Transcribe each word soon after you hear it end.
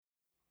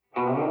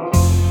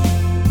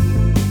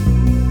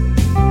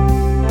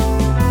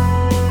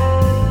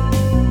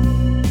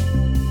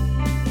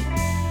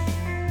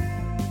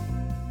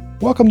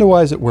Welcome to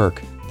Wise at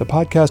Work, the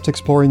podcast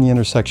exploring the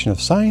intersection of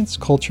science,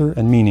 culture,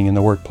 and meaning in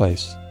the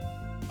workplace.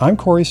 I'm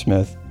Corey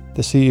Smith,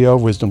 the CEO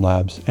of Wisdom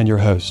Labs and your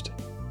host.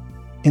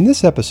 In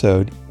this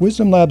episode,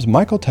 Wisdom Labs'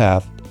 Michael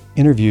Taft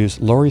interviews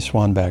Lori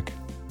Swanbeck.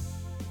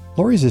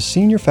 Lori is a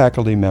senior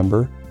faculty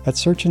member at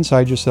Search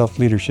Inside Yourself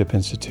Leadership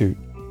Institute,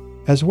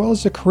 as well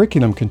as a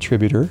curriculum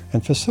contributor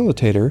and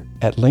facilitator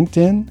at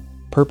LinkedIn,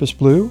 Purpose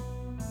Blue,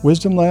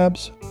 Wisdom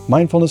Labs,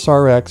 Mindfulness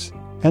RX,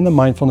 and the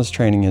Mindfulness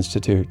Training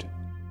Institute.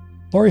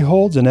 Lori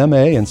holds an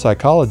MA in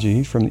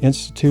psychology from the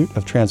Institute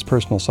of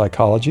Transpersonal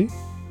Psychology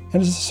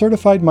and is a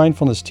certified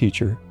mindfulness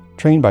teacher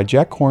trained by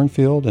Jack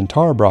Kornfield and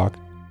Tara Brach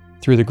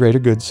through the Greater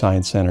Good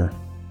Science Center.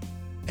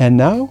 And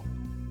now,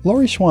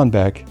 Lori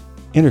Swanbeck,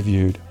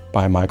 interviewed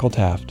by Michael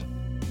Taft.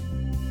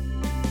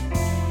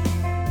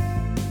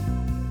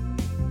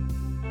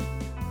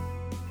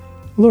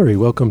 Lori,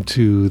 welcome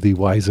to the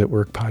Wise at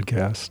Work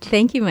podcast.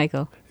 Thank you,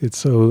 Michael. It's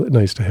so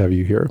nice to have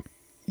you here.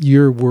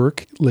 Your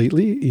work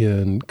lately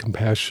in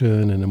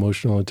compassion and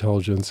emotional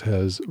intelligence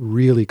has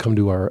really come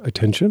to our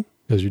attention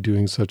as you're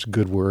doing such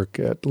good work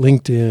at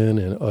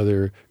LinkedIn and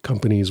other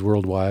companies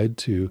worldwide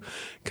to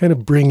kind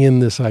of bring in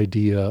this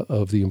idea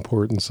of the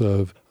importance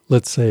of,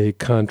 let's say,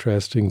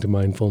 contrasting to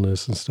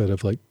mindfulness instead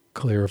of like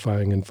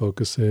clarifying and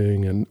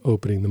focusing and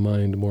opening the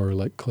mind, more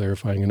like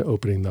clarifying and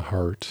opening the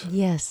heart.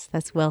 Yes,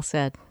 that's well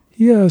said.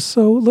 Yeah,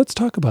 so let's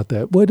talk about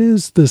that. What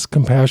is this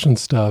compassion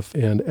stuff?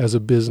 And as a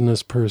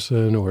business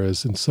person or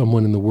as in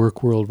someone in the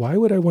work world, why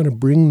would I want to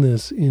bring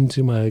this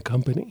into my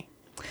company?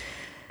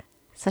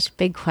 Such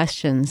big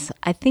questions.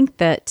 I think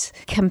that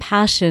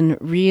compassion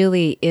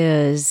really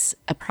is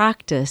a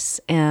practice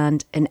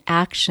and an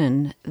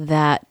action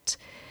that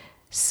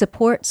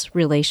supports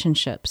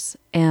relationships.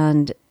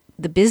 And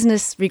the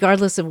business,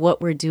 regardless of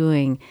what we're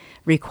doing,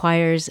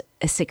 requires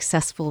a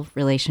successful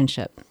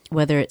relationship,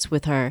 whether it's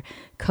with our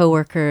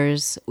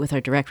coworkers, with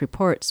our direct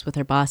reports, with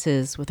our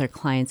bosses, with our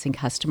clients and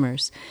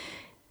customers.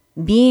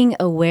 Being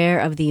aware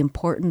of the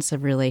importance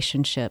of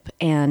relationship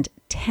and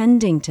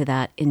tending to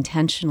that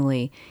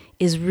intentionally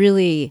is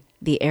really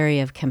the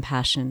area of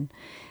compassion.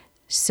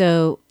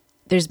 So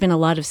there's been a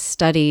lot of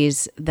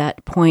studies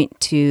that point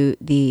to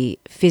the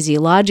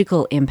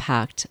physiological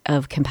impact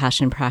of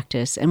compassion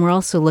practice. And we're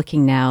also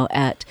looking now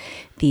at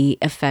the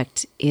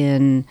effect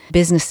in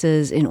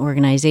businesses, in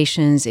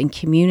organizations, in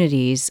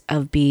communities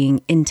of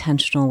being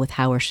intentional with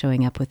how we're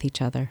showing up with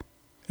each other.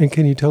 And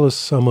can you tell us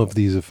some of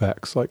these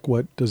effects? Like,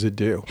 what does it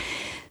do?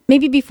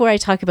 Maybe before I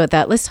talk about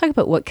that, let's talk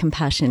about what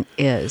compassion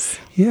is.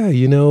 Yeah,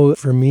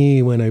 for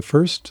me, when I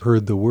first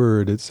heard the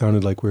word, it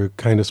sounded like we're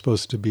kind of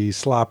supposed to be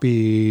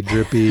sloppy,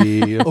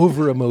 drippy,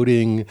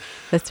 over-emoting.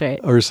 That's right.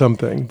 Or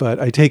something. But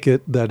I take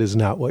it that is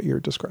not what you're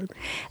describing.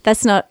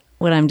 That's not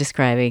what I'm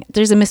describing.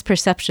 There's a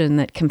misperception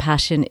that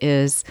compassion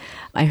is,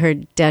 I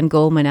heard Dan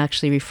Goleman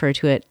actually refer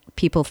to it,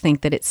 people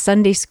think that it's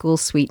Sunday school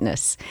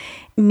sweetness,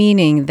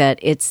 meaning that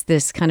it's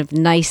this kind of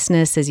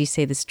niceness, as you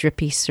say, this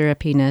drippy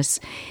syrupiness.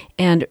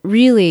 And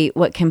really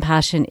what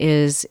compassion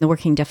is, the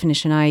working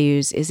definition I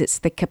use, is it's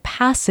the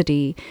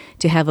capacity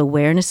to have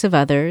awareness of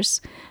others,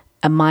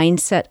 a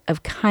mindset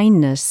of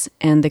kindness,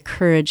 and the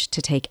courage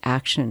to take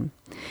action.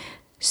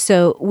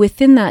 So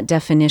within that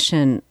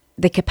definition,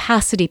 the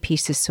capacity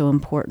piece is so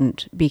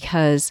important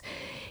because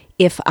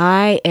if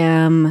I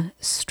am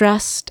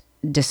stressed,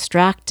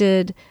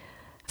 distracted,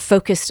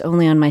 focused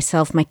only on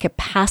myself, my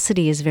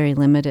capacity is very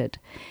limited.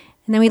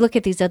 And then we look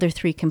at these other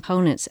three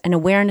components, an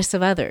awareness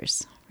of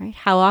others, right?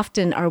 How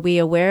often are we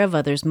aware of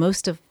others?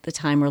 Most of the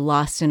time we're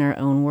lost in our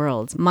own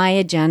worlds. My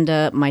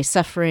agenda, my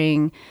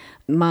suffering,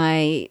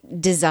 my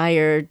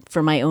desire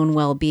for my own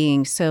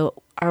well-being. So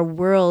our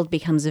world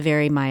becomes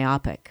very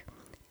myopic.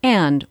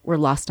 And we're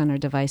lost on our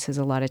devices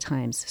a lot of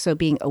times. So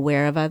being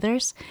aware of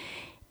others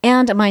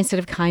and a mindset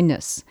of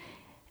kindness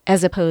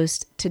as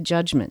opposed to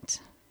judgment,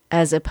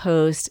 as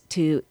opposed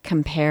to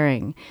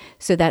comparing.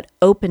 So that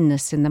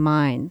openness in the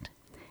mind.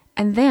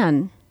 And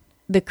then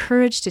the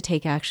courage to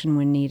take action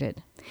when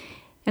needed.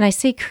 And I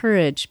say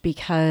courage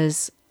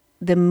because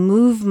the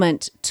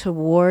movement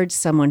towards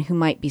someone who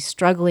might be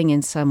struggling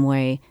in some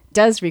way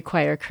does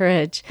require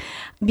courage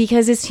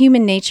because it's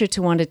human nature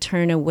to want to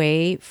turn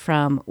away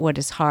from what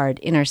is hard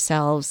in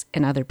ourselves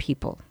and other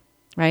people,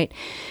 right?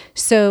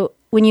 So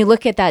when you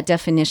look at that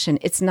definition,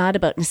 it's not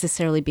about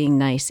necessarily being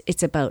nice.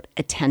 It's about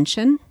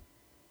attention,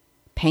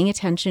 paying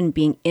attention,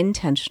 being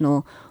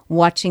intentional,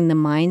 watching the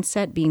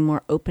mindset, being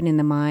more open in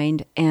the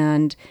mind,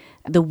 and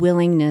the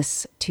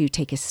willingness to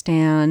take a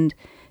stand,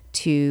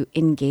 to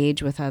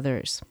engage with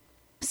others.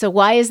 So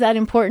why is that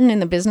important in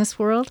the business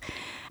world?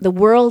 The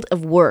world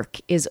of work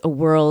is a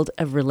world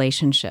of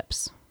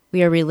relationships.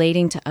 We are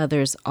relating to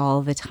others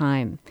all the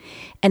time.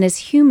 And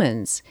as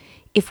humans,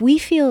 if we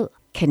feel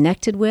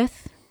connected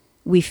with,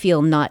 we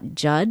feel not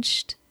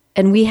judged,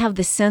 and we have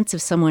the sense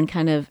of someone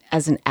kind of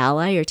as an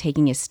ally or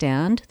taking a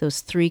stand,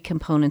 those three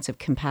components of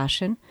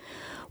compassion,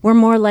 we're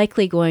more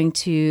likely going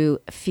to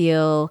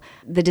feel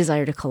the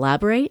desire to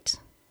collaborate.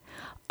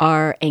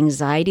 Our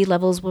anxiety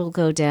levels will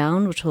go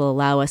down, which will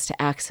allow us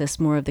to access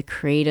more of the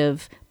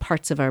creative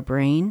parts of our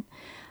brain.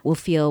 We'll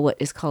feel what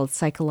is called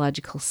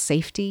psychological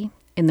safety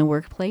in the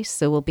workplace.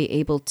 So we'll be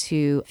able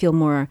to feel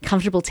more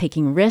comfortable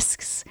taking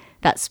risks.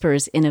 That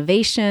spurs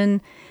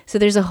innovation. So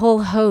there's a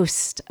whole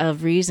host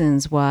of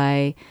reasons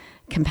why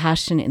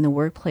compassion in the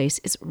workplace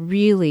is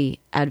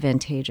really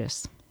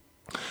advantageous.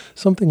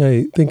 Something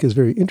I think is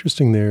very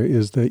interesting there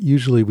is that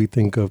usually we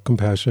think of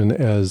compassion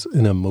as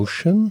an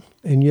emotion,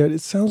 and yet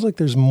it sounds like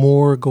there's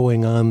more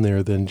going on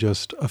there than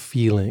just a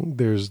feeling.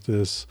 There's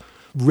this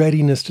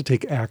readiness to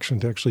take action,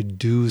 to actually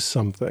do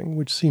something,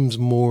 which seems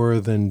more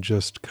than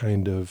just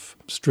kind of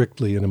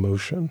strictly an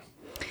emotion.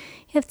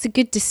 Yeah, it's a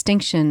good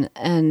distinction.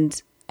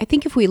 And I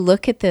think if we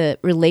look at the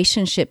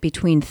relationship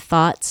between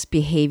thoughts,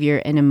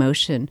 behavior, and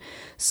emotion,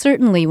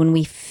 certainly when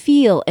we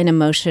feel an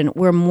emotion,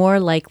 we're more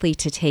likely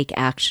to take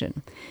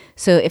action.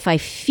 So if I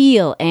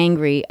feel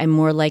angry, I'm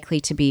more likely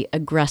to be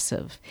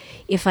aggressive.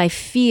 If I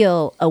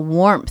feel a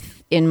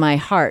warmth in my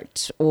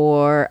heart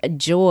or a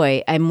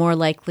joy, I'm more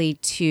likely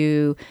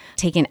to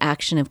take an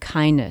action of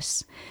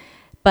kindness.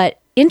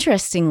 But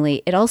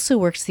interestingly, it also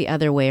works the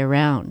other way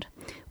around.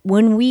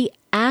 When we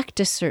act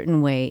a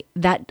certain way,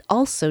 that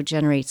also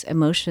generates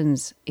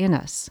emotions in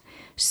us.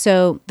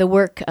 So the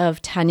work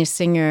of Tanja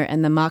Singer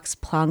and the Max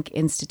Planck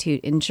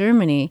Institute in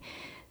Germany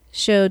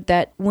showed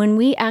that when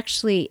we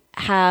actually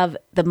have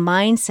the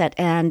mindset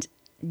and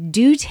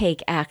do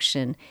take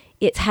action,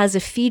 it has a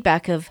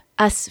feedback of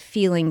us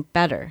feeling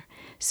better.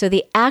 So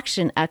the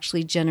action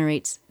actually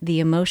generates the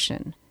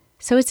emotion.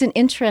 So it's an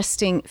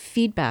interesting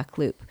feedback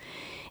loop.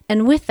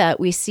 And with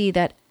that, we see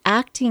that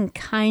acting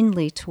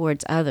kindly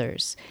towards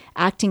others,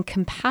 acting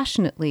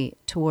compassionately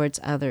towards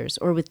others,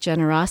 or with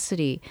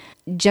generosity,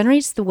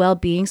 generates the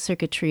well-being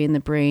circuitry in the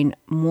brain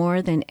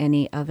more than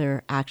any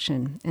other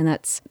action. And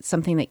that's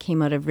something that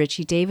came out of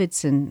Richie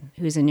Davidson,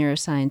 who's a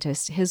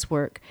neuroscientist. His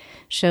work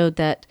showed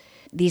that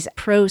these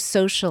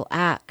pro-social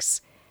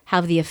acts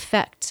have the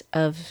effect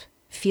of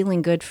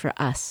feeling good for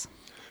us.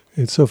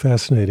 It's so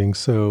fascinating.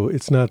 So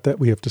it's not that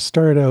we have to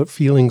start out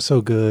feeling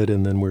so good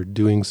and then we're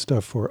doing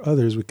stuff for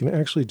others. We can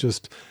actually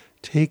just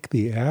take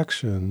the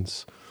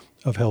actions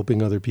of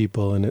helping other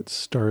people, and it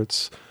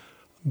starts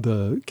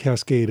the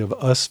cascade of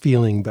us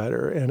feeling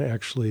better and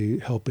actually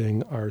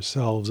helping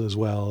ourselves as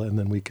well. And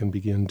then we can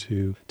begin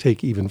to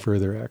take even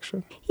further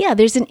action. Yeah,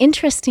 there's an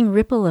interesting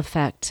ripple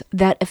effect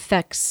that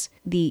affects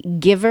the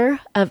giver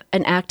of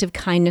an act of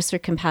kindness or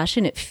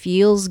compassion. It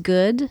feels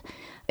good.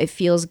 It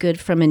feels good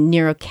from a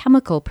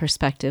neurochemical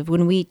perspective.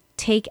 When we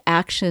take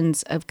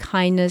actions of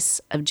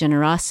kindness, of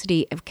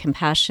generosity, of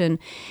compassion,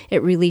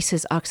 it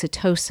releases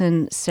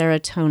oxytocin,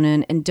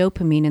 serotonin, and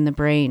dopamine in the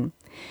brain.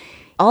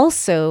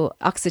 Also,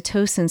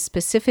 oxytocin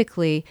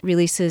specifically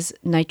releases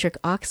nitric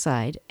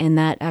oxide, and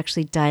that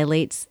actually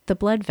dilates the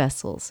blood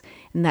vessels.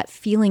 And that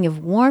feeling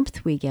of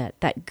warmth we get,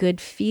 that good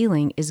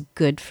feeling, is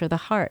good for the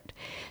heart.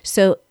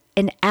 So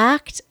an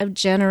act of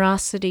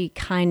generosity,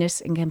 kindness,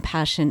 and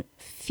compassion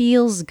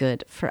feels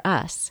good for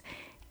us.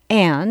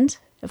 And,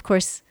 of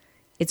course,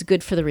 it's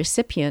good for the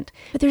recipient.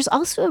 But there's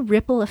also a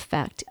ripple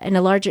effect and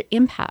a larger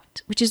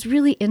impact, which is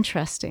really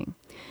interesting.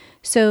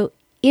 So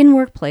in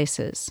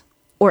workplaces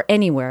or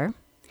anywhere,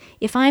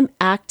 if I'm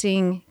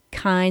acting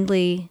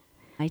kindly,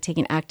 I take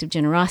an act of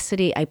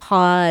generosity, I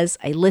pause,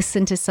 I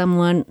listen to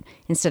someone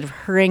instead of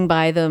hurrying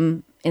by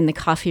them in the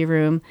coffee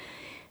room,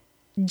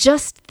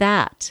 just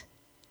that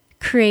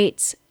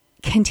creates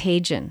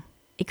contagion.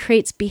 It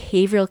creates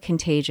behavioral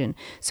contagion.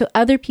 So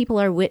other people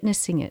are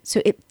witnessing it.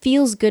 So it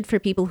feels good for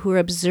people who are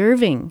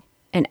observing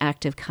an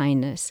act of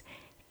kindness.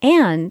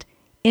 And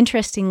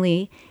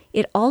interestingly,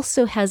 it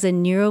also has a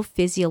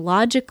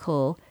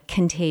neurophysiological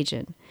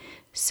contagion.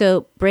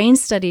 So brain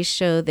studies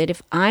show that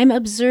if I'm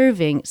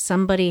observing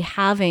somebody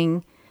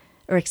having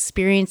or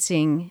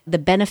experiencing the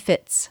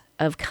benefits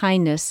of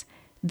kindness,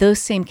 those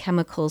same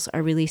chemicals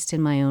are released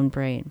in my own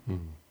brain.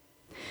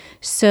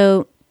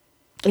 So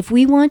if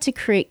we want to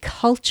create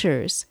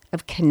cultures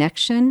of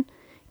connection,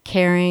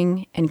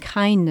 caring, and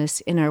kindness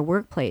in our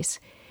workplace,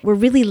 we're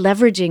really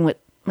leveraging what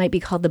might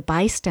be called the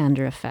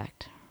bystander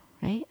effect,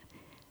 right?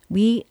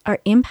 We are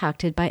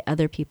impacted by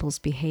other people's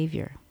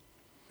behavior.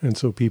 And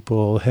so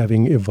people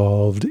having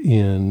evolved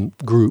in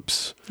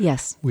groups,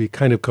 Yes. we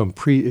kind of come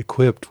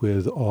pre-equipped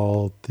with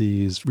all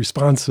these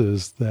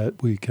responses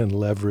that we can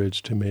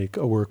leverage to make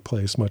a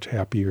workplace much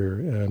happier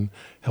and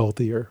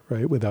healthier,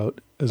 right?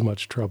 Without as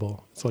much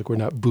trouble. It's like we're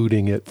not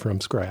booting it from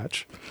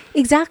scratch.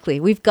 Exactly.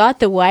 We've got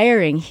the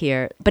wiring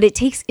here, but it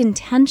takes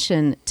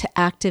intention to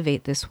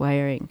activate this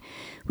wiring.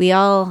 We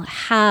all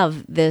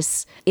have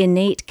this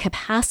innate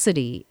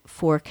capacity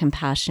for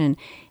compassion,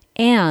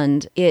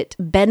 and it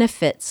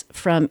benefits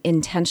from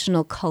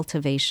intentional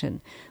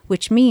cultivation,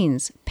 which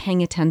means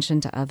paying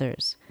attention to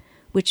others,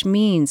 which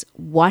means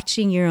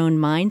watching your own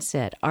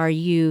mindset. Are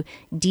you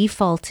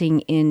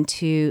defaulting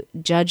into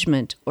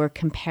judgment or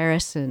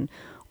comparison,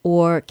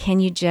 or can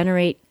you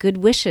generate good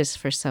wishes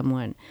for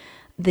someone?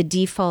 The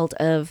default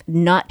of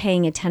not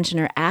paying attention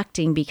or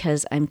acting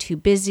because I'm too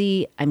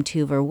busy, I'm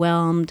too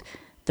overwhelmed,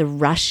 the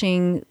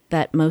rushing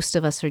that most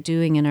of us are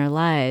doing in our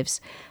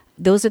lives,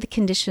 those are the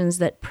conditions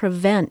that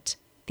prevent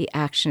the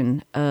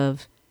action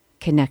of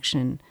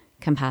connection,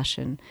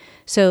 compassion.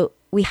 So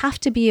we have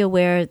to be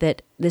aware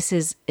that this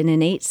is an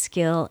innate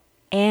skill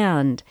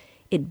and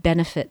it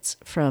benefits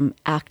from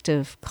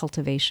active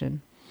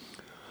cultivation.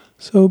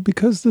 So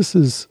because this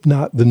is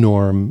not the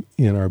norm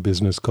in our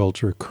business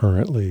culture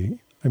currently,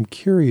 I'm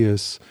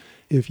curious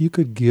if you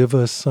could give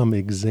us some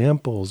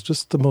examples,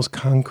 just the most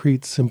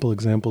concrete, simple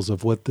examples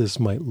of what this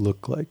might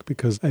look like.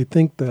 Because I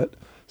think that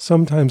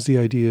sometimes the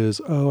idea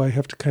is, I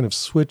have to kind of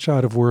switch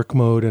out of work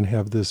mode and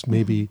have this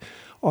maybe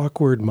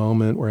awkward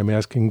moment where I'm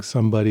asking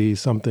somebody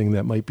something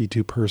that might be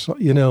too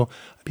personal.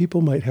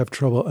 People might have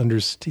trouble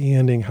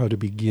understanding how to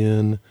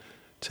begin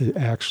to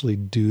actually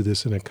do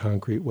this in a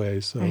concrete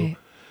way. So Right.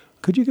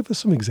 Could you give us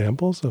some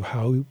examples of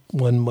how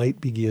one might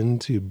begin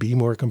to be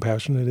more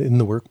compassionate in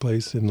the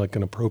workplace in like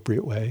an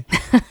appropriate way?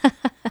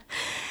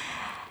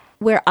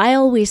 Where I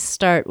always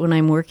start when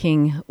I'm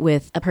working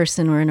with a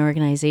person or an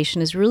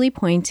organization is really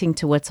pointing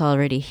to what's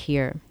already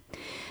here.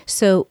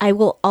 So I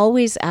will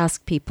always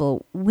ask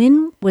people,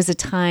 when was a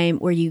time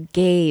where you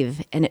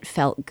gave and it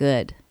felt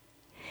good?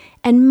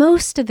 And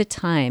most of the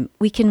time,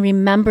 we can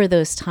remember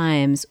those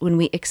times when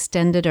we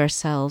extended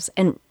ourselves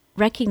and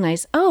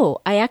recognize,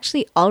 I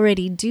actually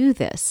already do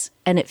this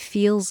and it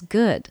feels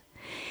good.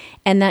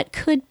 And that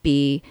could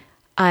be,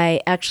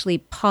 I actually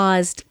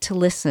paused to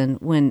listen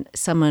when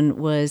someone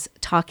was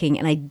talking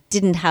and I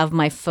didn't have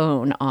my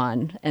phone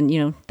on. And,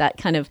 that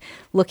kind of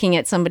looking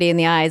at somebody in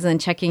the eyes and then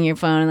checking your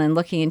phone and then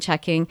looking and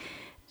checking.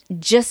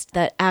 Just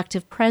that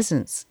active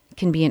presence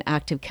can be an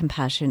act of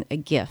compassion, a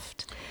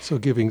gift. So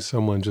giving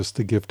someone just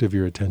the gift of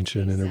your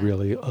attention in a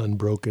really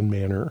unbroken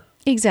manner.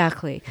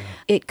 Exactly. Yeah.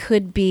 It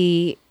could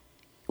be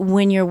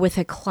when you're with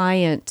a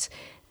client,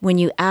 when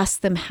you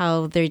ask them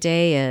how their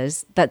day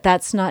is,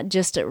 that's not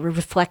just a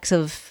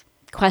reflexive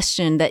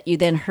question that you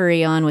then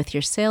hurry on with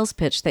your sales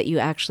pitch, that you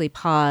actually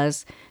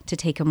pause to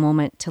take a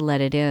moment to let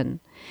it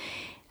in.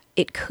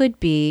 It could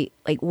be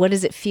like, what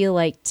does it feel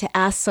like to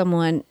ask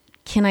someone,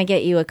 can I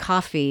get you a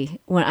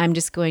coffee when I'm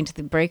just going to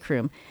the break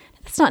room?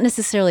 It's not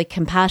necessarily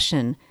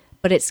compassion,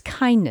 but it's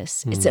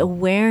kindness. Mm-hmm. It's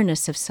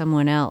awareness of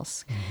someone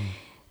else. Mm-hmm.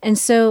 And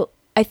so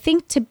I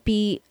think to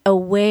be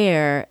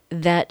aware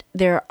that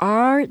there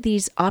are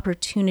these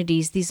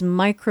opportunities, these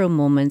micro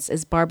moments,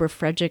 as Barbara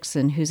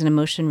Fredrickson, who's an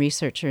emotion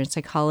researcher and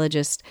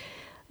psychologist,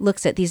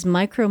 looks at these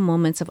micro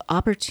moments of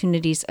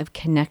opportunities of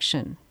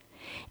connection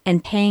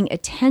and paying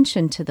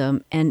attention to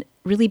them and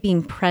really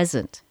being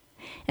present.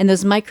 And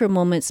those micro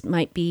moments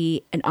might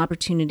be an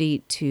opportunity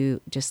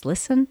to just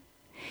listen.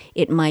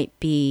 It might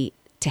be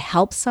to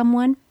help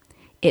someone.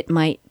 It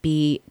might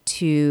be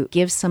to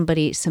give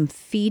somebody some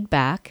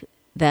feedback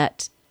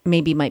that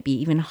maybe might be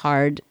even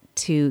hard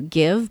to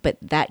give, but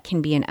that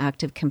can be an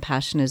act of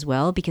compassion as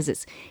well because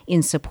it's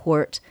in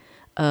support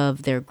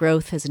of their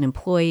growth as an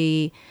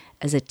employee,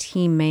 as a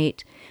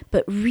teammate,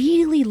 but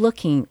really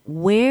looking,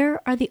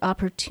 where are the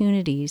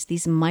opportunities,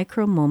 these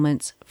micro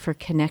moments for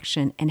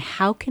connection, and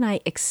how can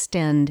I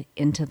extend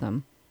into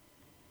them?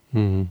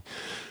 Mm-hmm.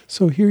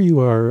 So here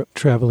you are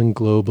traveling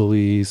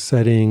globally,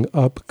 setting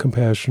up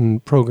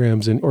compassion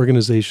programs in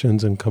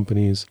organizations and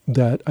companies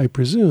that I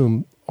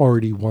presume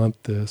already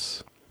want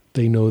this.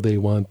 They know they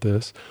want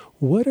this.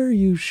 What are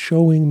you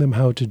showing them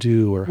how to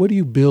do, or what do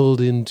you build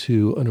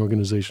into an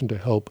organization to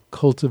help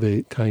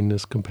cultivate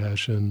kindness,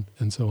 compassion,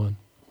 and so on?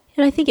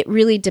 And I think it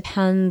really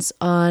depends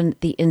on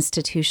the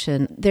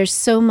institution. There's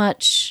so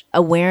much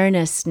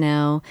awareness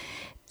now.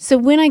 So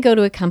when I go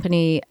to a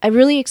company, I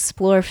really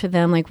explore for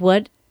them like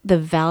what the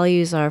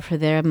values are for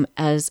them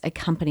as a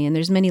company. And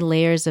there's many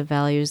layers of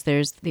values.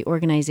 There's the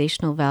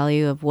organizational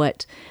value of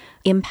what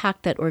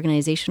impact that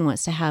organization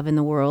wants to have in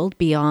the world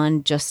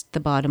beyond just the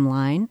bottom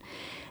line.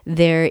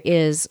 There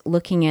is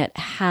looking at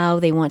how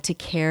they want to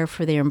care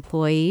for their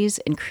employees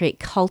and create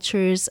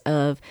cultures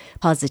of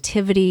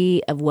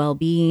positivity, of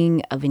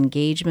well-being, of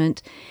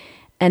engagement.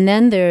 And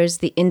then there's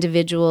the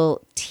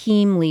individual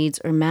team leads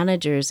or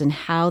managers and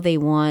how they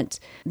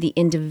want the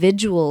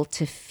individual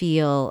to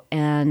feel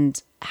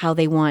and how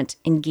they want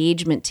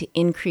engagement to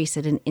increase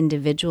at an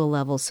individual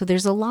level. So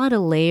there's a lot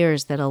of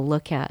layers that I'll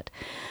look at.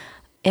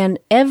 And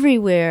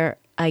everywhere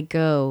I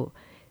go,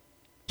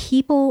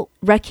 people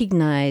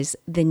recognize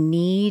the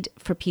need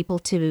for people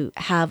to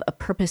have a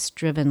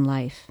purpose-driven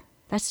life.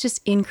 That's just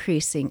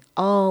increasing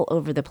all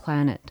over the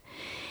planet.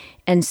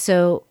 And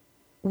so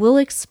we'll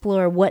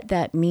explore what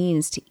that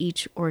means to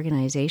each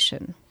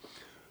organization.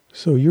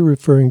 So you're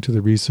referring to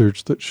the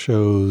research that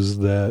shows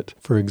that,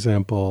 for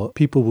example,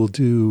 people will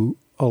do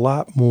a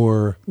lot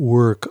more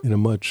work in a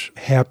much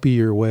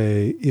happier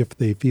way if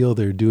they feel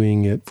they're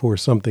doing it for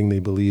something they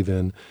believe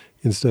in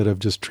instead of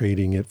just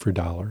trading it for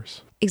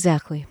dollars.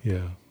 Exactly.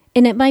 Yeah.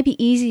 And it might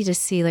be easy to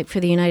see, like for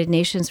the United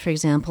Nations, for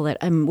example, that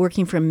I'm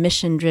working for a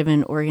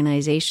mission-driven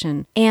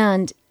organization.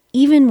 And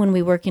even when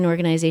we work in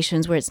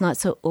organizations where it's not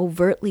so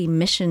overtly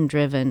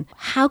mission-driven,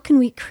 how can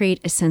we create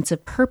a sense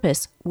of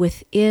purpose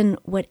within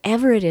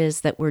whatever it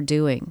is that we're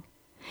doing?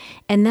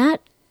 And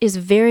that is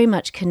very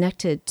much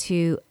connected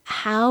to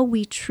how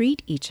we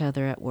treat each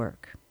other at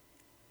work.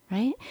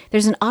 right?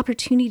 There's an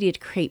opportunity to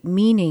create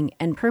meaning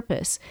and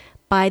purpose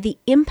by the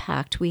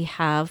impact we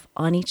have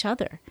on each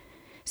other.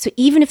 So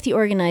even if the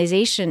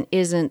organization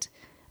isn't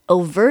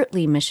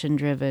overtly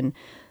mission-driven,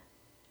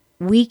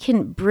 we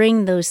can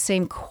bring those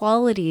same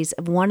qualities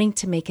of wanting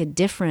to make a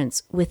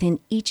difference within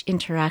each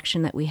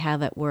interaction that we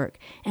have at work.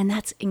 And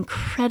that's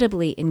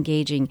incredibly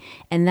engaging.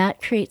 And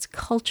that creates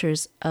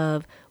cultures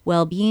of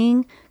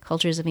well-being,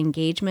 cultures of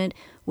engagement,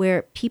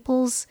 where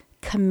people's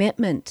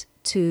commitment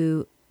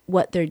to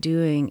what they're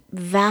doing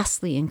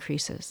vastly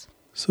increases.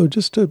 So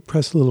just to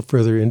press a little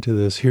further into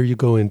this, here you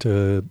go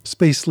into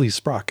Spacely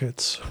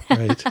Sprockets,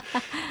 right?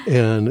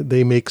 And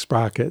they make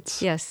sprockets.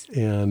 Yes.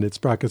 And it's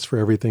sprockets for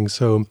everything.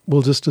 So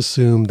we'll just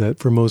assume that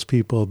for most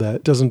people,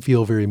 that doesn't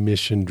feel very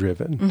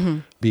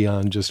mission-driven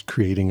beyond just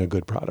creating a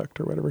good product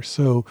or whatever.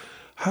 So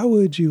how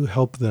would you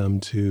help them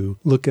to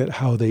look at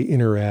how they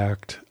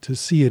interact, to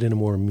see it in a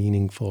more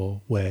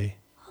meaningful way?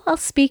 I'll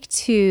speak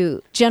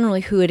to generally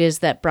who it is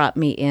that brought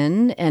me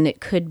in, and it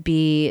could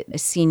be a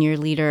senior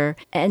leader.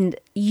 And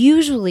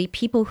usually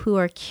people who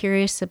are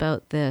curious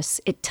about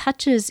this, it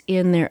touches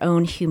in their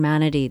own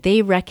humanity.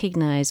 They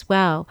recognize,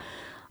 wow,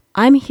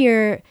 I'm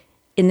here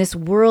in this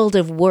world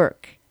of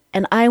work,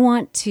 and I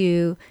want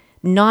to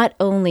not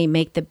only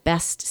make the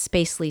best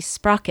Spacely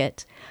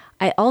sprocket,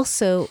 I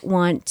also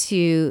want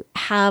to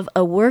have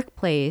a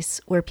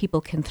workplace where people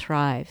can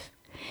thrive.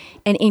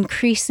 And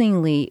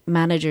increasingly,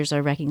 managers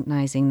are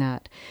recognizing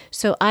that.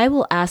 So I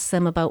will ask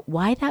them about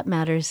why that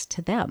matters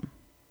to them.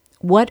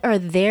 What are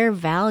their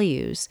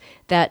values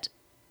that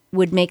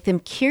would make them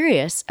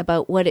curious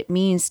about what it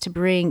means to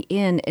bring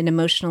in an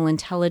emotional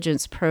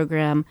intelligence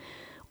program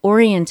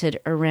oriented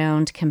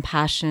around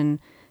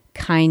compassion,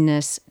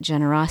 kindness,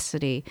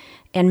 generosity,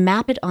 and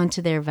map it onto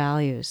their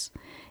values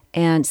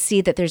and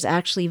see that there's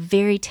actually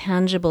very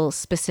tangible,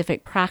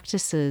 specific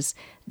practices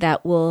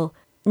that will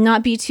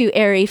not be too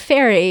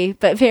airy-fairy,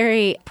 but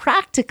very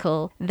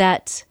practical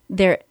that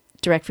their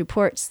direct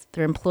reports,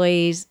 their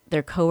employees,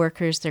 their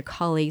coworkers, their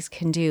colleagues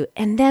can do.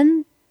 And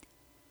then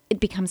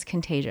it becomes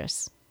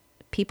contagious.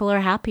 People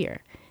are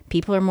happier.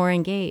 People are more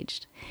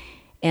engaged.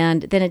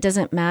 And then it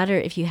doesn't matter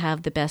if you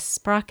have the best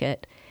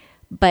sprocket,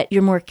 but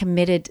you're more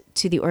committed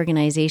to the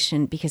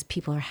organization because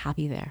people are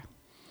happy there.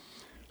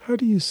 How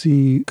do you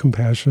see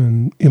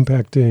compassion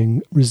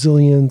impacting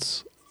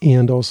resilience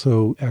and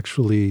also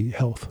actually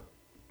health?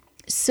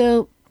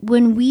 So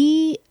when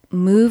we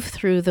move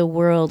through the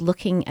world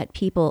looking at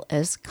people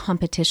as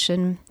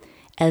competition,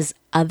 as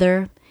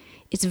other,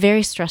 it's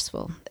very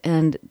stressful.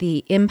 And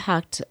the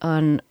impact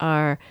on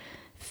our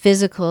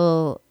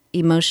physical,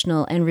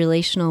 emotional, and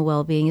relational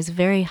well-being is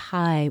very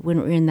high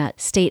when we're in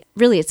that state.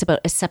 Really, it's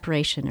about a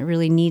separation. I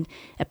really need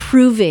a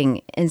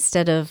proving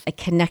instead of a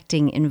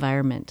connecting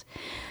environment.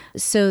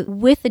 So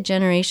with the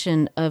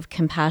generation of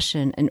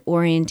compassion and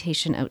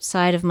orientation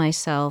outside of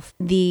myself,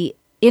 the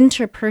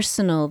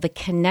interpersonal, the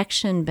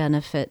connection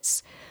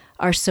benefits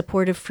are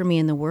supportive for me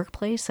in the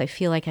workplace. I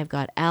feel like I've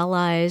got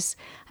allies.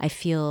 I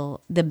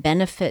feel the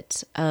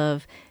benefit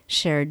of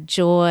shared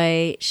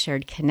joy,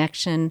 shared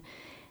connection.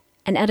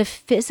 And at a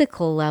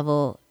physical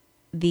level,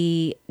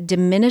 the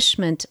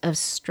diminishment of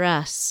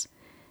stress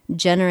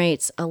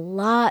generates a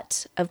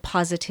lot of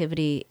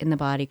positivity in the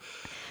body.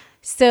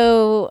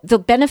 So the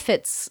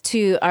benefits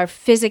to our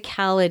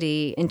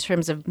physicality in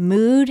terms of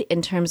mood,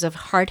 in terms of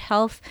heart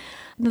health,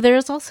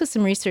 there's also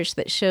some research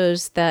that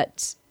shows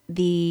that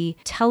the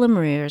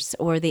telomeres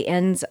or the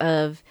ends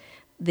of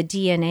the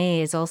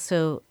DNA is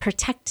also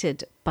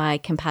protected by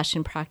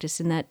compassion practice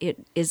in that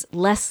it is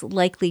less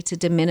likely to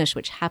diminish,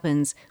 which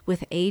happens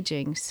with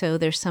aging. So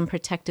there's some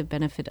protective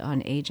benefit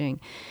on aging.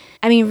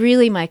 I mean,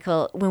 really,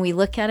 Michael, when we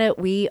look at it,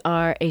 we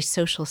are a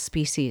social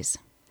species.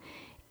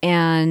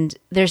 And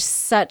there's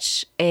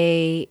such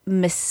a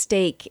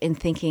mistake in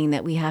thinking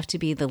that we have to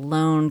be the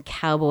lone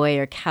cowboy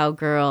or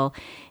cowgirl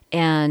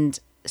and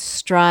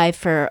strive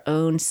for our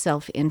own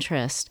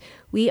self-interest.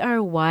 We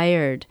are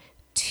wired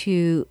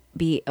to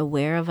be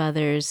aware of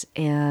others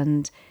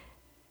and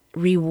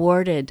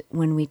rewarded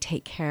when we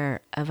take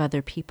care of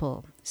other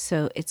people.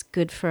 So it's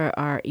good for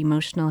our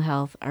emotional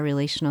health, our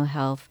relational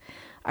health,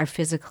 our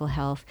physical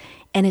health,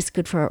 and it's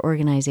good for our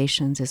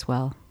organizations as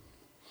well.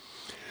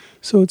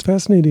 So it's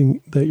fascinating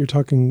that you're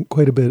talking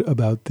quite a bit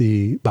about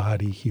the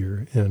body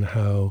here and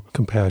how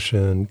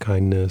compassion,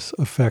 kindness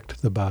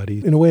affect the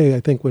body. In a way, I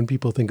think when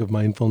people think of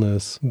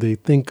mindfulness, they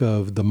think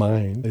of the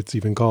mind. It's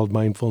even called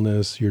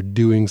mindfulness. You're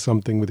doing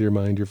something with your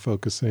mind, you're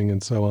focusing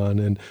and so on.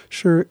 And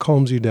sure, it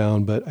calms you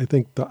down, but I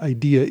think the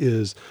idea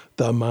is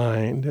the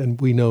mind.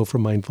 And we know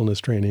from mindfulness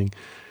training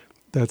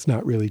that's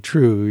not really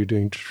true. You're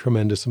doing a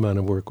tremendous amount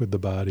of work with the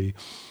body.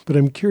 But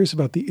I'm curious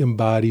about the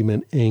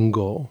embodiment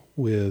angle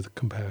with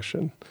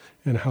compassion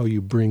and how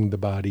you bring the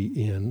body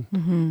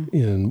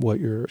in what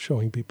you're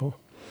showing people.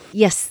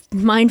 Yes,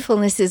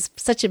 mindfulness is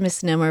such a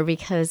misnomer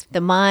because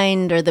the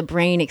mind or the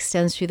brain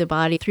extends through the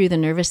body, through the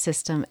nervous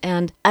system.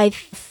 And I've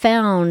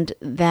found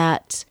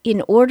that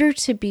in order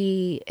to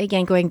be,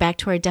 again, going back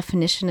to our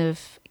definition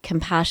of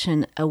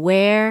compassion,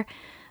 aware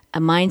a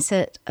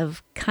mindset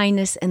of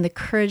kindness and the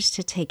courage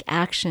to take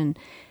action,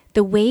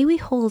 the way we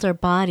hold our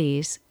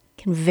bodies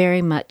can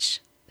very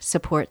much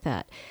support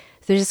that.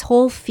 There's this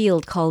whole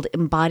field called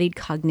embodied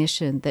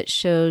cognition that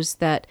shows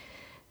that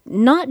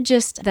not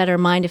just that our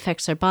mind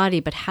affects our body,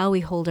 but how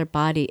we hold our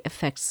body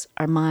affects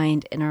our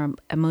mind and our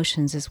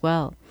emotions as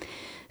well.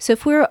 So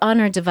if we're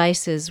on our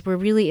devices, we're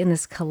really in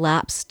this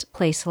collapsed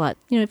place a lot.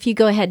 If you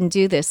go ahead and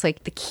do this,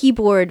 like the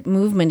keyboard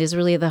movement is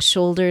really the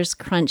shoulders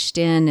crunched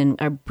in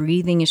and our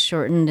breathing is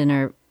shortened and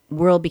our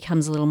world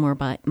becomes a little more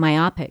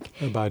myopic.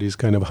 Our body's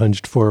kind of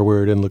hunched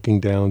forward and looking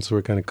down, so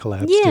we're kind of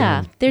collapsed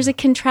in. There's a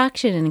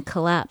contraction and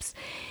collapse.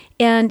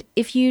 And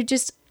if you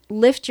just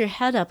lift your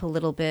head up a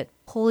little bit,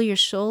 pull your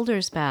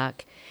shoulders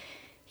back,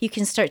 you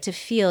can start to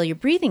feel your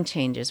breathing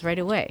changes right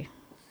away,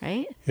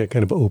 right? Yeah, it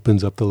kind of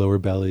opens up the lower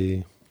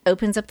belly.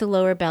 Opens up the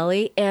lower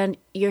belly and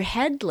your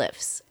head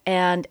lifts.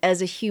 And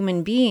as a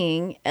human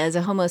being, as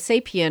a Homo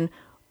sapien,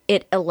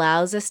 it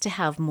allows us to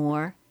have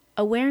more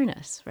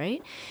awareness,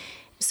 right?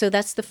 So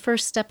that's the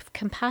first step of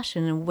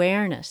compassion,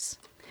 awareness.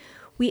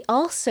 We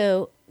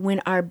also,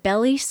 when our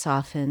belly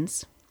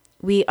softens,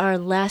 we are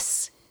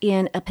less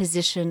in a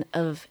position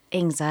of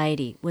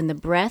anxiety. When the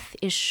breath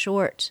is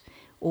short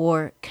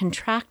or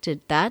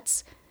contracted,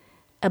 that's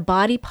a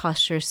body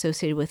posture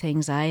associated with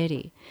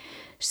anxiety.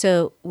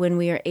 So when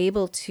we are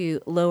able to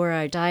lower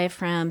our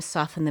diaphragm,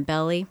 soften the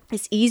belly,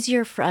 it's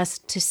easier for us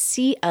to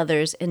see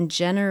others and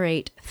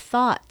generate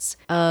thoughts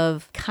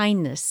of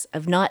kindness,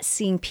 of not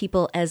seeing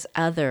people as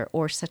other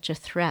or such a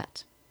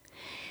threat.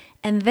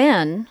 And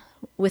then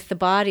with the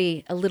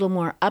body a little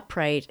more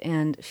upright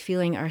and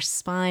feeling our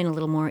spine a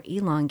little more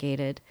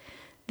elongated,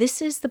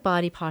 this is the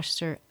body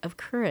posture of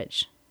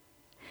courage.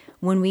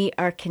 When we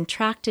are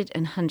contracted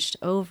and hunched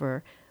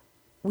over,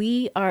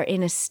 we are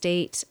in a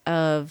state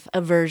of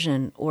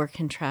aversion or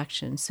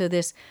contraction. So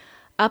this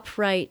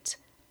upright,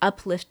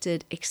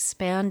 uplifted,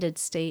 expanded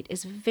state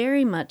is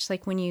very much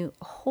like when you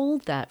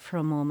hold that for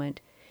a moment,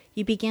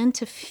 you begin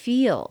to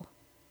feel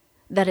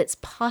that it's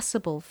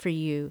possible for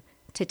you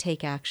to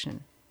take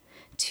action,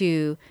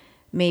 to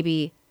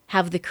maybe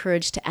have the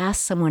courage to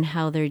ask someone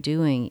how they're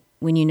doing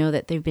when you know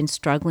that they've been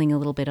struggling a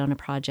little bit on a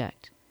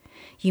project.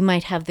 You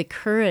might have the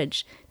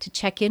courage to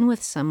check in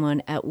with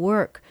someone at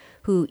work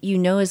who you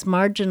know is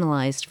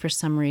marginalized for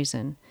some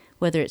reason,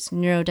 whether it's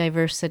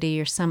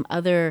neurodiversity or some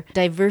other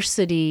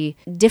diversity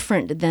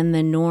different than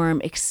the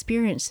norm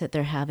experience that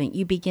they're having.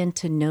 You begin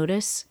to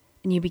notice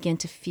and you begin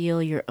to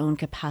feel your own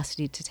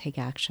capacity to take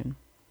action.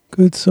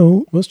 Good.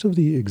 So most of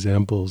the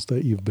examples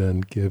that you've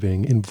been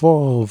giving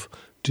involve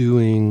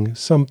doing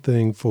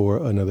something for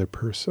another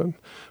person.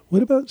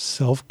 What about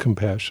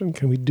self-compassion?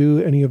 Can we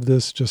do any of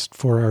this just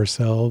for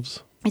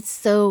ourselves? It's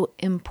so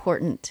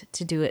important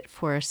to do it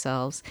for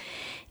ourselves.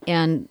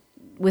 And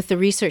with the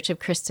research of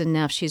Kristin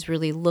Neff, she's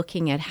really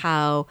looking at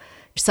how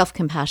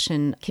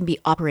self-compassion can be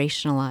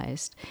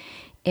operationalized.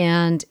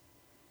 And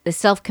the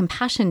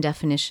self-compassion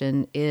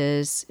definition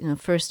is,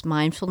 first,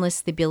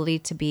 mindfulness, the ability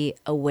to be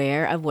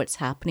aware of what's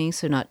happening,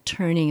 so not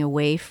turning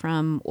away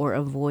from or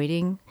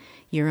avoiding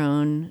your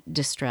own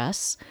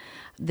distress.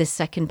 The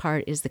second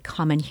part is the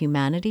common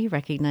humanity,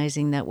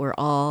 recognizing that we're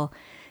all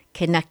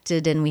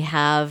connected and we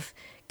have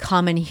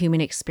common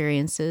human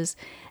experiences.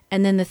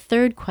 And then the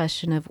third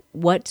question of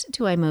what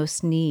do I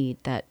most need,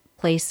 that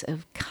place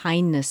of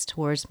kindness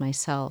towards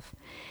myself.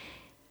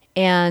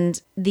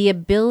 And the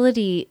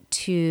ability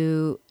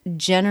to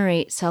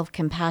generate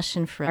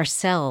self-compassion for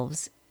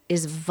ourselves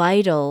is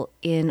vital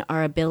in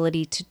our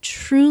ability to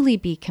truly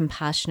be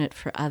compassionate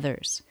for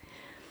others.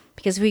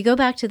 Because if we go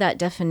back to that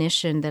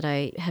definition that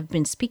I have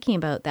been speaking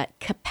about, that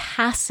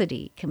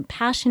capacity,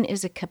 compassion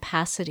is a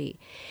capacity.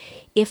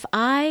 If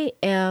I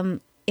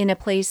am in a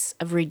place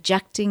of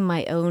rejecting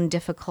my own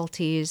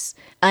difficulties,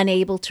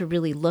 unable to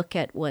really look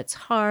at what's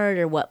hard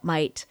or what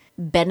might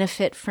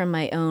benefit from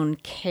my own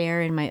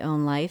care in my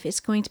own life, it's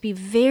going to be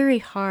very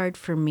hard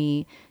for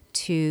me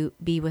to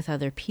be with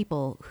other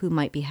people who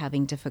might be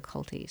having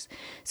difficulties.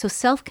 So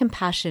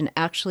self-compassion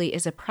actually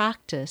is a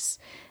practice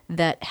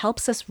that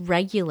helps us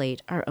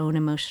regulate our own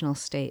emotional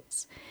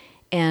states.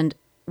 And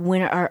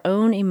when our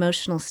own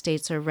emotional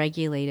states are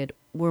regulated,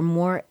 we're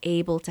more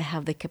able to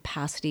have the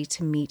capacity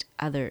to meet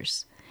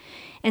others.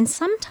 And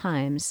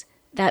sometimes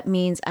that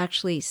means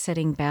actually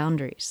setting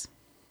boundaries.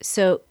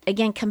 So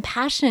again,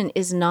 compassion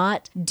is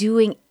not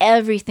doing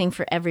everything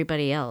for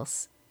everybody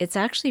else. It's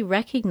actually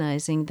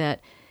recognizing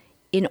that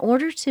in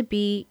order to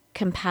be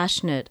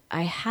compassionate,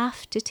 I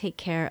have to take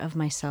care of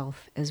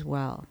myself as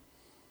well.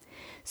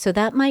 So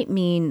that might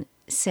mean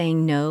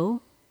saying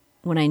no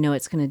when I know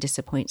it's going to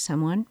disappoint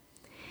someone.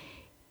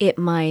 It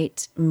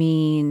might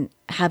mean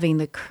having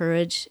the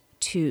courage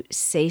to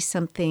say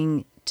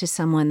something to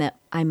someone that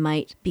I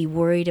might be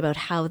worried about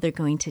how they're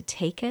going to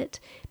take it,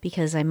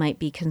 because I might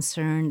be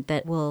concerned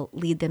that will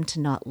lead them to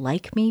not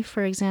like me,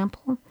 for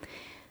example.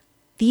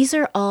 These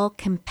are all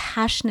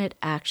compassionate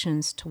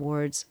actions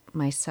towards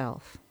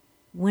myself.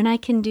 When I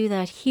can do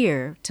that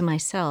here to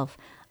myself,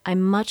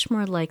 I'm much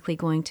more likely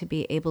going to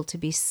be able to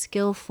be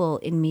skillful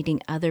in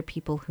meeting other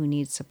people who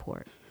need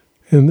support.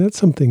 And that's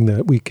something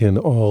that we can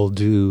all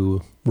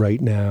do right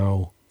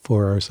now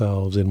for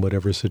ourselves in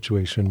whatever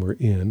situation we're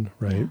in,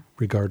 right? Yeah.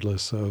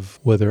 Regardless of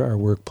whether our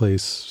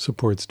workplace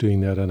supports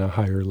doing that on a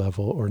higher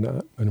level or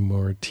not. On a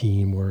more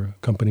team or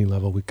company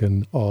level, we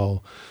can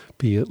all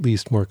be at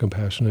least more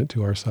compassionate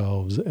to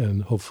ourselves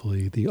and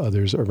hopefully the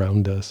others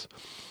around us.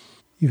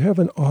 You have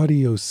an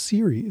audio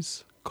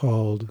series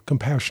called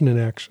Compassion in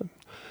Action.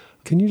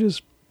 Can you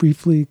just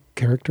briefly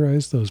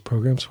characterize those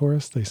programs for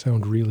us? They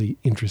sound really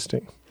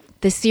interesting.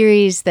 The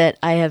series that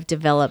I have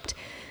developed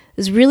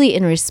is really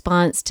in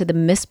response to the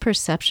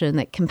misperception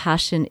that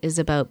compassion is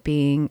about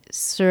being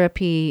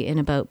syrupy and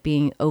about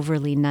being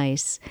overly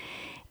nice.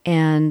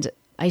 And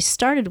I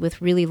started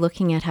with really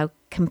looking at how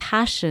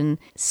compassion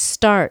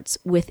starts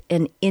with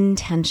an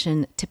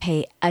intention to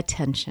pay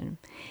attention.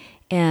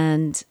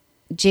 And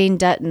Jane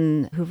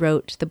Dutton, who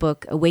wrote the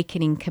book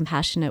Awakening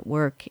Compassion at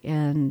Work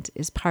and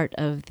is part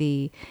of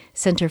the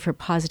Center for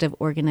Positive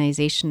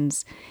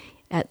Organizations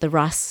at the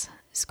Ross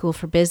School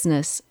for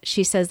Business,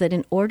 she says that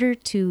in order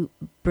to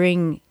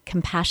bring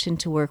compassion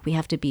to work, we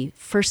have to be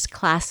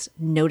first-class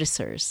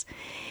noticers.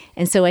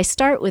 And so I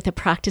start with a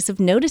practice of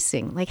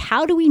noticing. Like,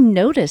 how do we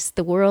notice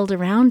the world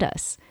around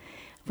us?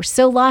 We're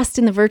so lost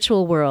in the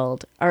virtual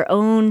world, our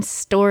own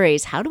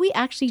stories. How do we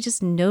actually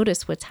just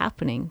notice what's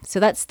happening? So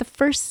that's the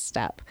first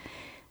step.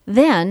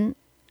 Then,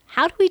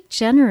 how do we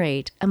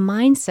generate a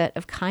mindset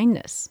of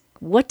kindness?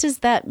 What does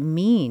that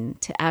mean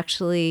to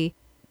actually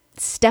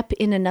step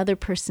in another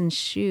person's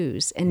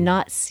shoes and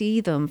not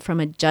see them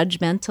from a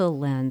judgmental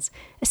lens,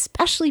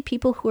 especially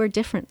people who are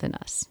different than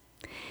us?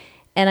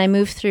 And I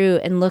move through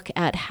and look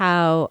at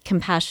how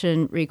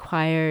compassion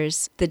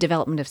requires the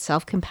development of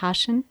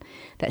self-compassion.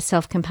 That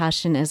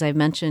self-compassion, as I've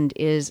mentioned,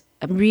 is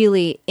a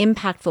really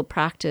impactful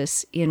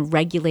practice in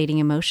regulating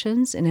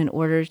emotions. And in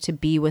order to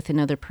be with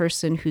another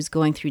person who's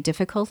going through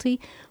difficulty,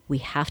 we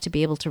have to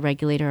be able to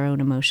regulate our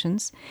own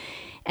emotions.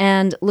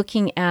 And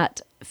looking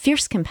at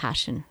fierce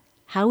compassion,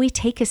 how we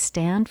take a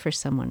stand for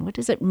someone. What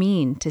does it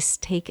mean to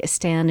take a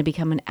stand and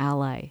become an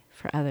ally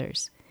for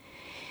others?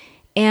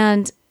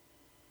 And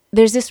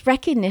there's this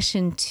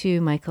recognition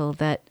too, Michael,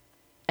 that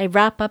I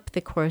wrap up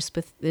the course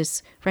with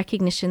this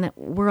recognition that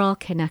we're all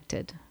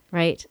connected,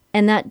 right?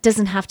 And that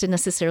doesn't have to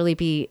necessarily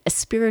be a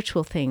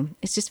spiritual thing.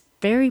 It's just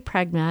very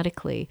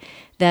pragmatically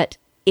that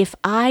if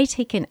I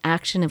take an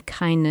action of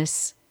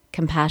kindness,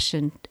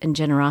 compassion, and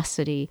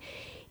generosity,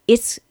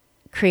 it's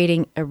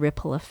creating a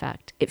ripple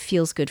effect. It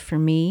feels good for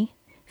me,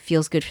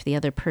 feels good for the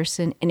other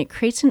person, and it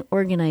creates an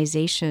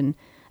organization,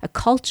 a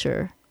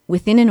culture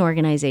within an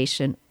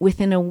organization,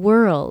 within a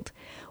world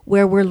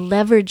where we're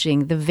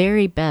leveraging the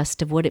very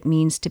best of what it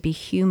means to be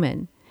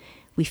human.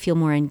 We feel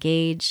more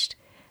engaged.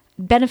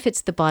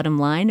 Benefits the bottom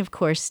line, of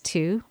course,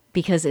 too,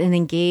 because an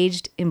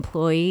engaged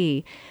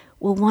employee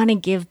will want to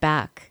give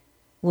back,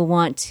 will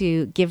want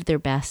to give their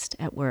best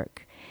at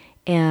work.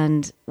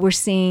 And we're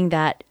seeing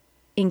that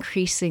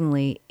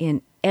increasingly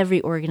in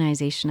every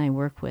organization I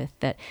work with,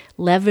 that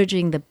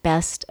leveraging the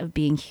best of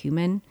being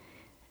human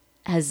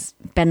has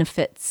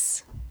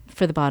benefits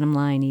for the bottom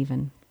line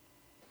even.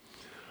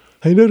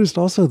 I noticed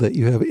also that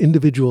you have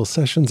individual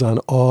sessions on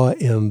awe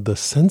and the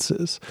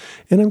senses.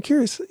 And I'm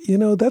curious,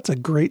 that's a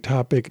great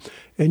topic.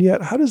 And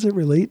yet, how does it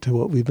relate to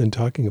what we've been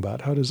talking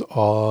about? How does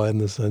awe and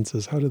the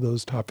senses, how do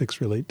those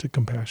topics relate to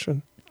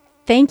compassion?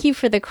 Thank you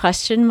for the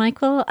question,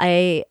 Michael.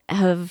 I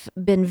have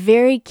been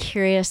very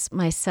curious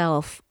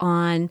myself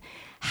on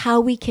how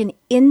we can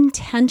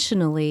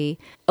intentionally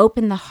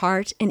open the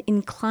heart and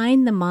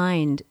incline the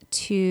mind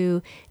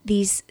to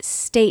these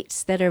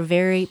states that are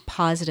very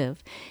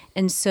positive.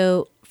 And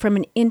so from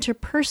an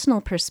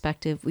interpersonal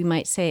perspective, we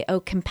might say,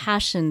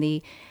 compassion,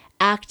 the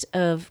act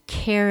of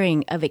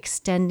caring, of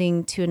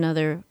extending to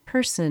another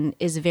person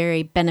is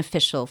very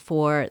beneficial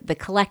for the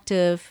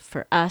collective,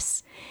 for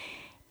us.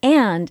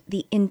 And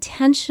the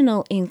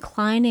intentional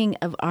inclining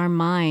of our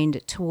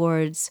mind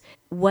towards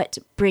what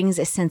brings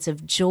a sense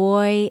of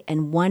joy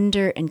and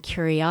wonder and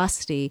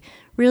curiosity,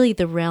 really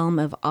the realm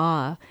of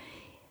awe,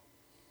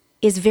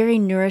 is very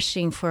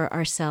nourishing for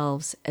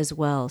ourselves as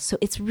well. So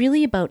it's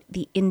really about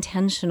the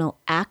intentional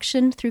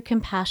action through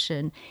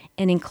compassion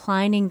and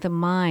inclining the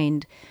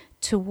mind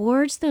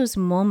towards those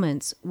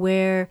moments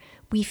where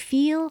we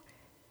feel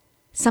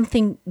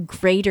something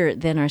greater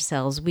than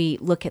ourselves. We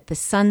look at the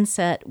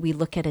sunset, we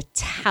look at a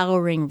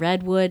towering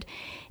redwood,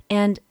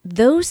 and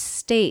those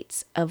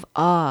states of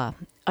awe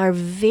are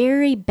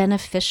very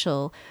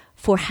beneficial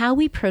for how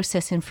we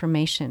process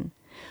information.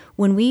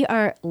 When we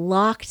are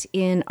locked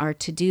in our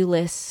to-do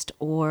list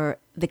or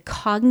the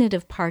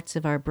cognitive parts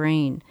of our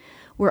brain,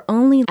 we're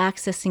only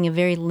accessing a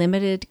very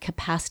limited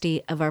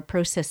capacity of our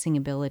processing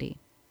ability.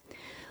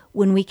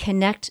 When we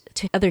connect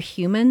to other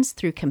humans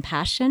through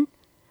compassion,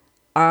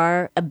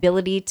 our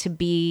ability to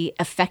be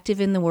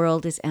effective in the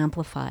world is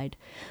amplified.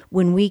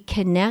 When we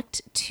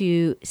connect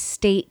to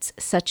states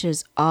such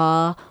as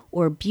awe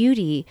or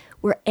beauty,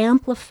 we're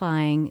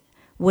amplifying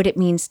what it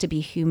means to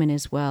be human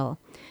as well.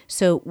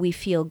 So we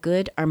feel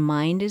good, our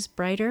mind is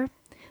brighter,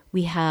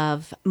 We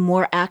have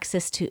more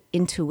access to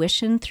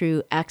intuition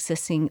through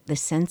accessing the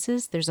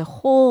senses. There's a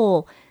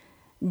whole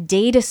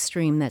data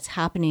stream that's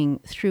happening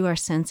through our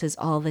senses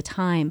all the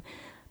time,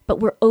 but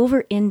we're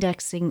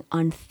over-indexing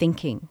on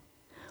thinking.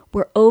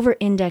 We're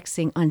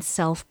over-indexing on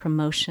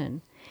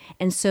self-promotion.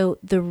 And so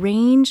the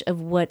range of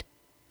what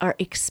our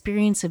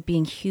experience of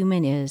being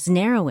human is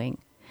narrowing.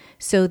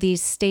 So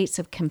these states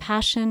of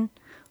compassion,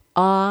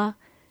 awe,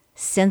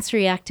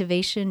 sensory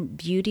activation,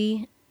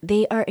 beauty,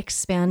 they are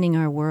expanding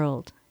our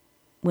world.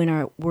 When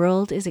our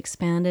world is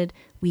expanded,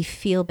 we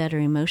feel better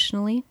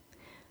emotionally.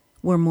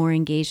 We're more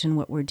engaged in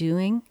what we're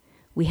doing.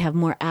 We have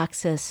more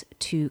access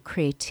to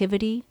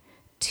creativity,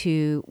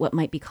 to what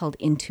might be called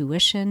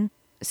intuition.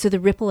 So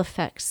the ripple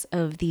effects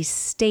of these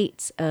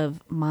states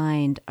of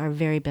mind are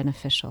very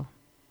beneficial.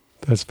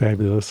 That's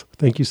fabulous.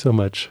 Thank you so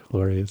much,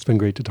 Lori. It's been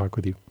great to talk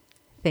with you.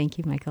 Thank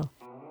you, Michael.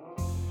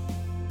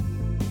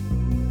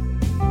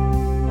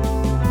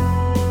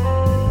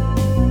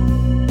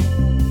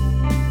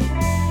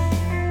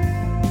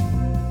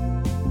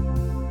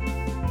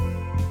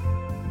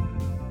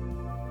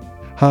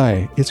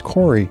 Hi, it's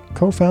Corey,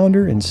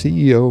 co-founder and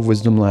CEO of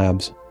Wisdom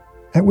Labs.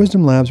 At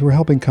Wisdom Labs, we're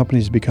helping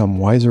companies become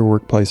wiser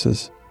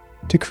workplaces.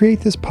 To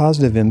create this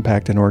positive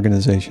impact in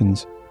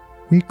organizations,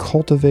 we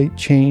cultivate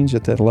change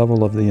at the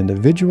level of the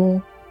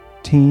individual,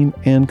 team,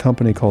 and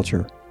company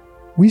culture.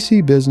 We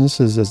see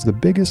businesses as the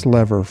biggest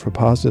lever for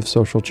positive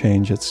social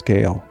change at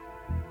scale.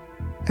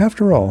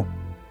 After all,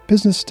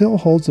 business still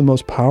holds the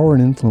most power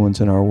and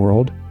influence in our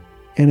world,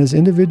 and as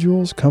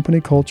individuals, company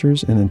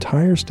cultures, and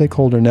entire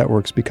stakeholder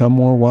networks become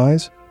more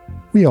wise,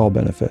 we all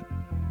benefit.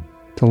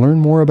 To learn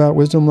more about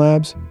Wisdom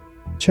Labs,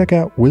 check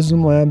out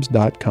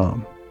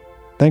wisdomlabs.com.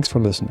 Thanks for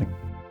listening.